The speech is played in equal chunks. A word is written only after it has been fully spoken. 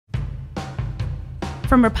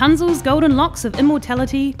From Rapunzel's golden locks of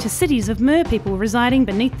immortality to cities of mer-people residing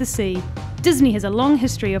beneath the sea, Disney has a long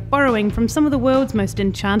history of borrowing from some of the world's most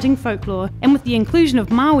enchanting folklore, and with the inclusion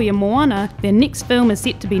of Maui and Moana, their next film is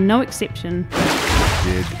set to be no exception.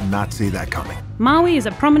 Did not see that coming. Maui is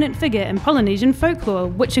a prominent figure in Polynesian folklore,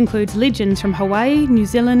 which includes legends from Hawaii, New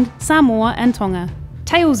Zealand, Samoa and Tonga.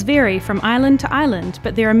 Tales vary from island to island,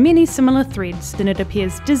 but there are many similar threads, and it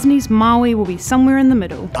appears Disney's Maui will be somewhere in the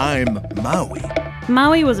middle. I'm Maui.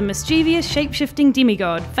 Maui was a mischievous, shape-shifting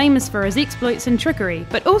demigod, famous for his exploits and trickery,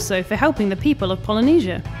 but also for helping the people of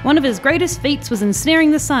Polynesia. One of his greatest feats was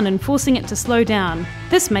ensnaring the sun and forcing it to slow down.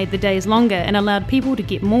 This made the days longer and allowed people to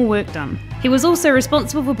get more work done. He was also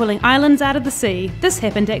responsible for pulling islands out of the sea. This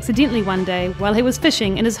happened accidentally one day while he was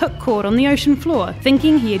fishing and his hook caught on the ocean floor.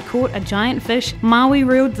 Thinking he had caught a giant fish, Maui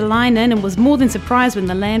reeled the line in and was more than surprised when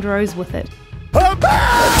the land rose with it.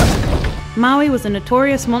 Maui was a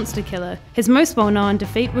notorious monster killer. His most well-known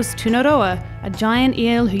defeat was Tunaroa, a giant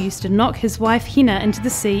eel who used to knock his wife Hina into the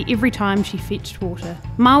sea every time she fetched water.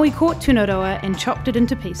 Maui caught Tunaroa and chopped it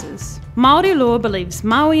into pieces. Māori lore believes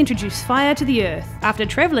Maui introduced fire to the earth. After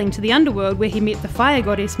travelling to the underworld where he met the fire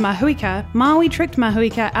goddess Mahuika, Maui tricked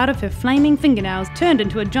Mahuika out of her flaming fingernails, turned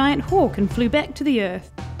into a giant hawk and flew back to the earth.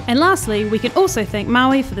 And lastly, we can also thank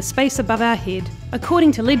Maui for the space above our head.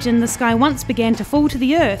 According to legend, the sky once began to fall to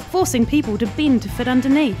the earth, forcing people to bend to fit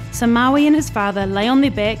underneath. So Maui and his father lay on their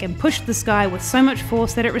back and pushed the sky with so much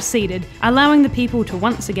force that it receded, allowing the people to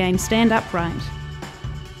once again stand upright.